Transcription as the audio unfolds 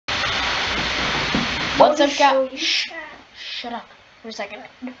What's up, guys? Shut up for a second.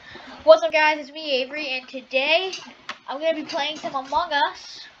 What's up, guys? It's me, Avery, and today I'm gonna be playing some Among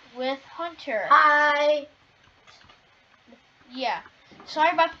Us with Hunter. Hi. Yeah. Sorry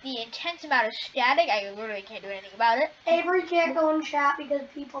about the intense amount of static. I literally can't do anything about it. Avery can't go in chat because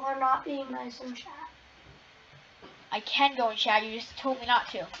people are not being nice in chat. I can go in chat. You just told me not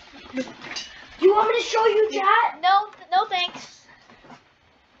to. Do you want me to show you chat? No, thanks.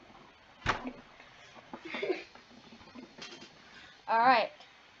 Alright.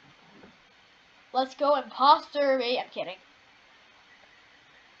 Let's go imposter, baby. I'm kidding.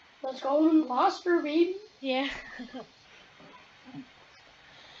 Let's go imposter, baby. Yeah.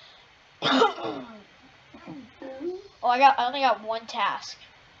 Oh, I only got one task.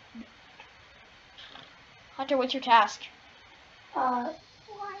 Hunter, what's your task? Comms.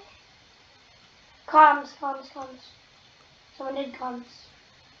 Someone did comms.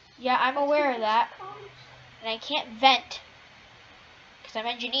 Yeah, I'm aware of that. And I can't vent. Because I'm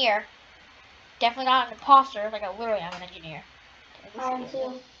engineer. Definitely not an imposter. Like, literally, I'm an engineer. I am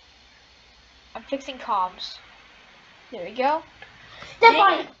too. I'm fixing comms. There we go. Dead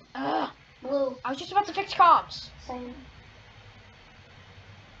body! Ugh. Blue. I was just about to fix comms. Same.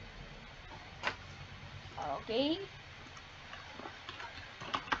 Okay.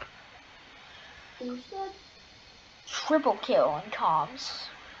 Who's dead? Triple kill on comms.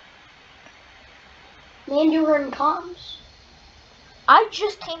 Me and you were in comms. I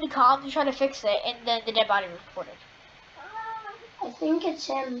just came to comms to try to fix it, and then the dead body was reported. I think it's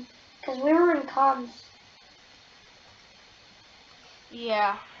him. Because we were in comms.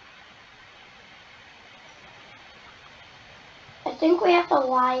 Yeah. I think we have to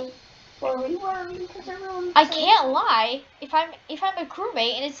lie where we were because everyone. I can't lie. If I'm a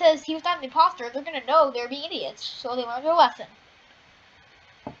crewmate and it says he was not an imposter, they're gonna know they're being idiots, so they learn their lesson.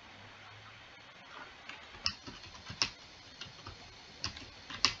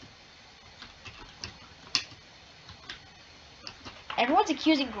 Everyone's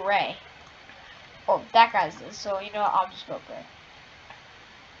accusing Gray. Oh, that guy's this, so you know what, I'll just vote Gray.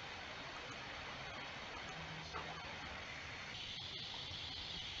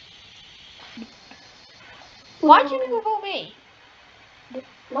 Why'd you people vote me?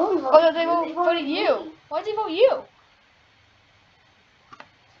 No one voted. Oh, no, they voted you. Why'd they vote you?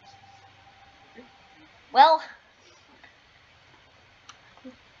 Well.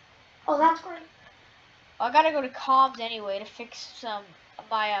 Oh, that's great. I gotta go to comms anyway to fix some of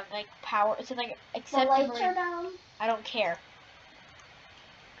my like power. It's like The lights are down. I don't care.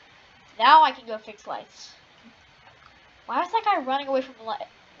 Now I can go fix lights. Why is that guy running away from the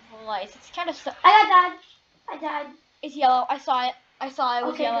lights? It's kind of. I died. It's yellow. I saw it. It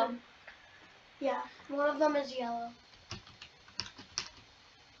was yellow. Good. Yeah, one of them is yellow.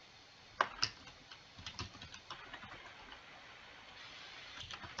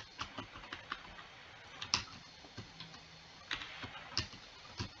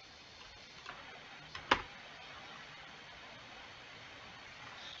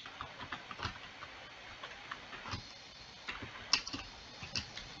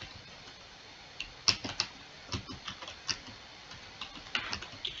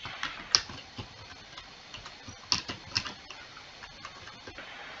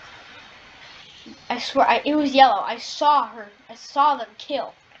 I swear, it was yellow. I saw her. I saw them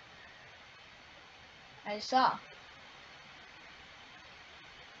kill. I saw.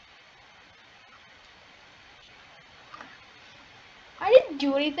 I didn't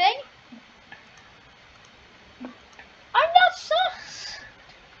do anything. I'm not sus.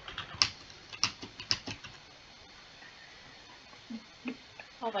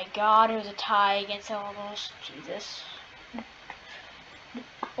 Oh my god, it was a tie against almost. Jesus.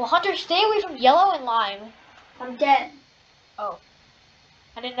 Well, Hunter, stay away from yellow and lime. I'm dead. Oh.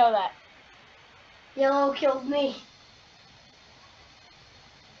 I didn't know that. Yellow killed me.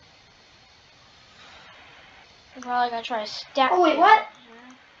 I'm probably gonna try to stack. Oh wait, what?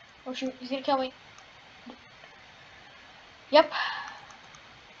 Oh shoot, he's gonna kill me. Yep.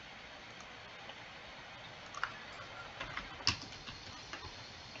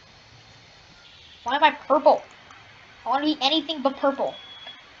 Why am I purple? I want to be anything but purple.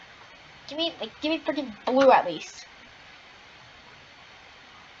 Give me freaking blue at least.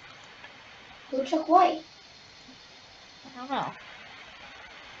 Who took white? I don't know.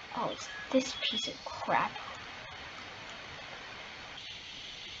 Oh, it's this piece of crap.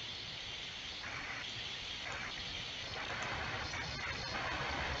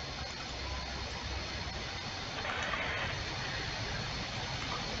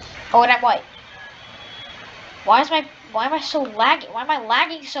 Oh, and I'm white. Why am I so lagging? Why am I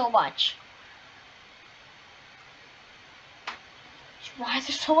lagging so much? Why is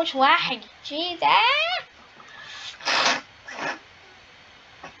there so much lag? Jesus!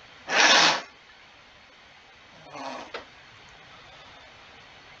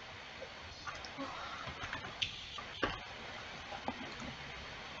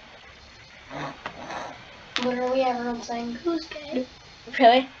 Literally everyone's saying, who's gay?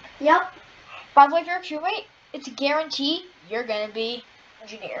 Really? Yep. By the way, if you're a crewmate, it's a guarantee you're gonna be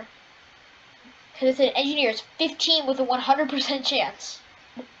engineer. Because it's an engineer's 15 with a 100% chance.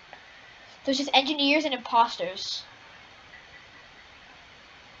 There's just engineers and imposters.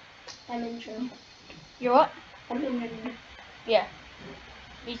 I'm in true. You're what? I'm in. Yeah.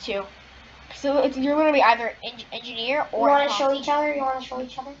 Me too. So you're gonna be either engineer You or want to imposter. show each other? You want to show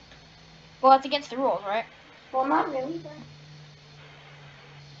each other? Well, that's against the rules, right? Well, not really, but.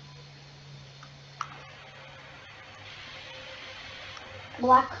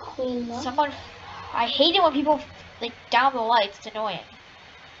 Black Queen, though. Someone, I hate it when people like down the lights. It's annoying.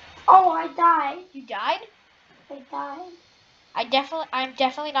 Oh, I died. You died? I died. I'm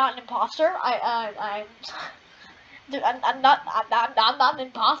definitely not an imposter. I'm not an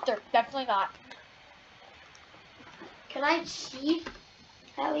imposter. Definitely not. Can I see,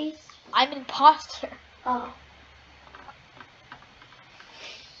 at least? I'm an imposter. Oh.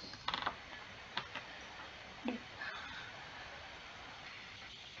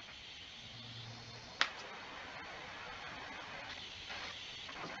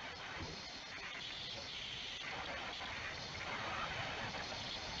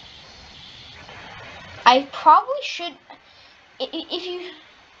 I probably should, if you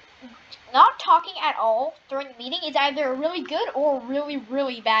not talking at all during the meeting is either a really good or a really,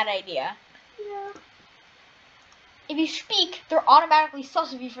 really bad idea. Yeah. If you speak, they're automatically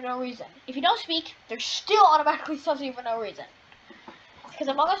sus of you for no reason. If you don't speak, they're still automatically sus of you for no reason. Because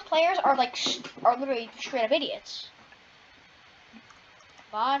Among Us players are literally straight up idiots.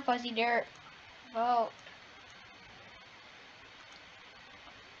 Come on, Fuzzy Dirt. Vote.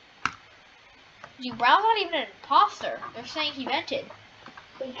 Dude, Brown's not even an imposter. They're saying he vented.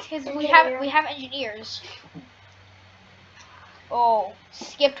 Because we have engineers. Oh,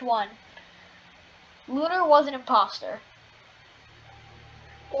 skipped one. Lunar was an imposter.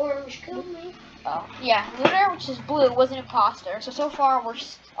 Orange killed me. Oh, yeah. Lunar, which is blue, was an imposter. So far,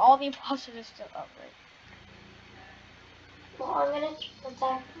 all the imposters are still up, right? Well, I'm gonna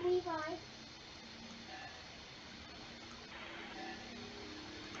protect Levi.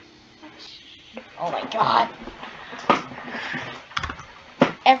 Oh my god.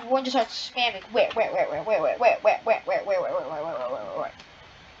 Everyone just starts spamming. Where?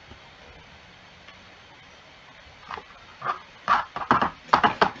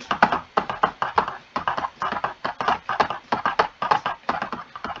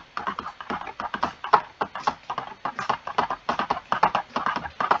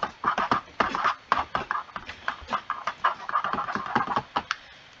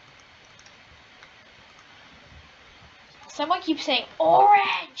 Someone keeps saying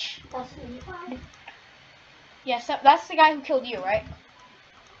orange. That's Levi. Yes, that's the guy who killed you, right?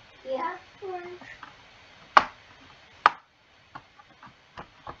 Yeah, orange.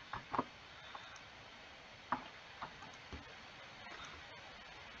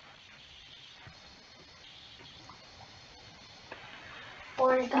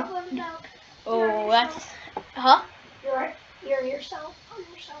 Orange got left out. Oh, that's huh? You're yourself. On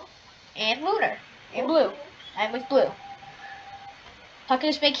yourself. And Lunar. And blue. I'm with blue. So I can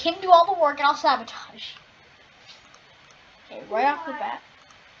just make him do all the work and I'll sabotage. Okay, right off the bat.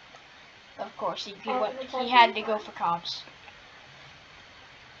 Of course, he had to go for comms.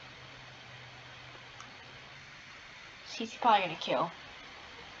 He's probably gonna kill.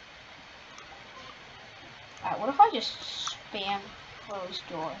 Alright, what if I just spam closed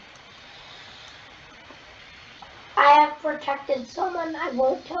door? I have protected someone. I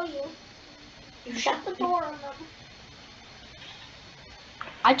won't tell you. You shut the door on them.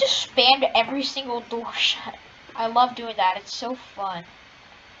 I just spammed every single door shut. I love doing that. It's so fun.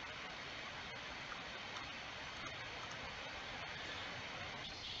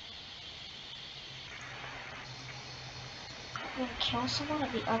 I'm gonna kill someone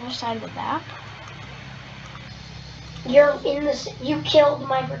on the other side of the map. You're in this. You killed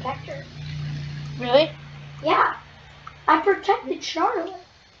my protector. Really? Yeah. I protected Charlotte.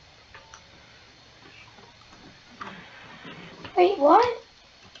 Wait, what?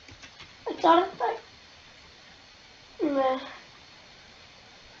 I thought it like. Nah.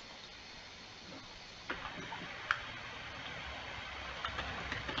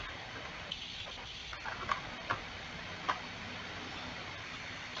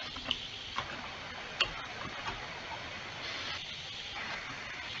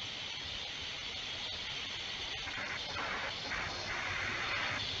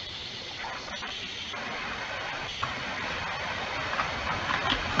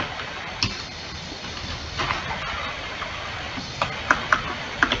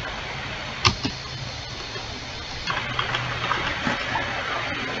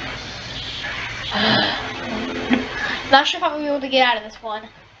 Not sure if I'm gonna be able to get out of this one.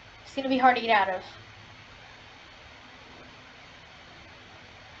 It's gonna be hard to get out of.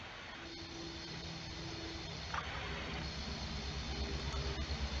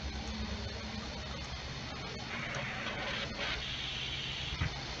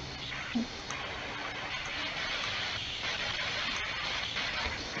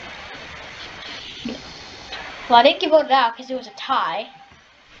 Well, I didn't get voted out because it was a tie.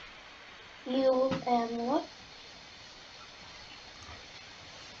 You and what?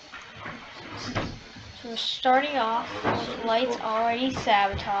 So we're starting off with lights already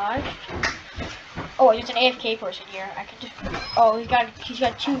sabotaged. Oh, there's an AFK person here. I can just. Oh, he's got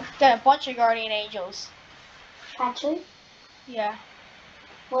a bunch of guardian angels. Actually, Yeah.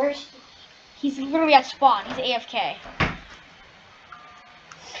 where's He's literally at spawn. He's AFK.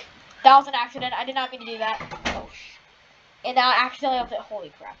 That was an accident. I did not mean to do that. Oh, and now I accidentally left it.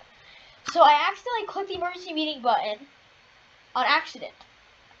 Holy crap. So I accidentally clicked the emergency meeting button on accident.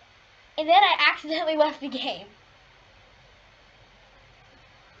 And then I accidentally left the game.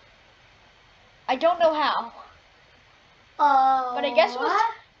 I don't know how. But I guess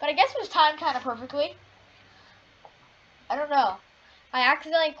it was timed kind of perfectly. I don't know. I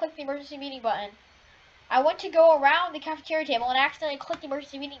accidentally clicked the emergency meeting button. I went to go around the cafeteria table and accidentally clicked the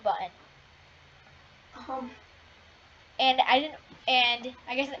emergency meeting button. And I didn't. And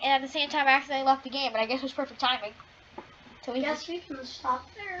I guess, and at the same time, I accidentally left the game. And I guess it was perfect timing. So we guess we can stop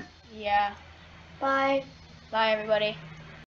there. Yeah. Bye. Bye, everybody.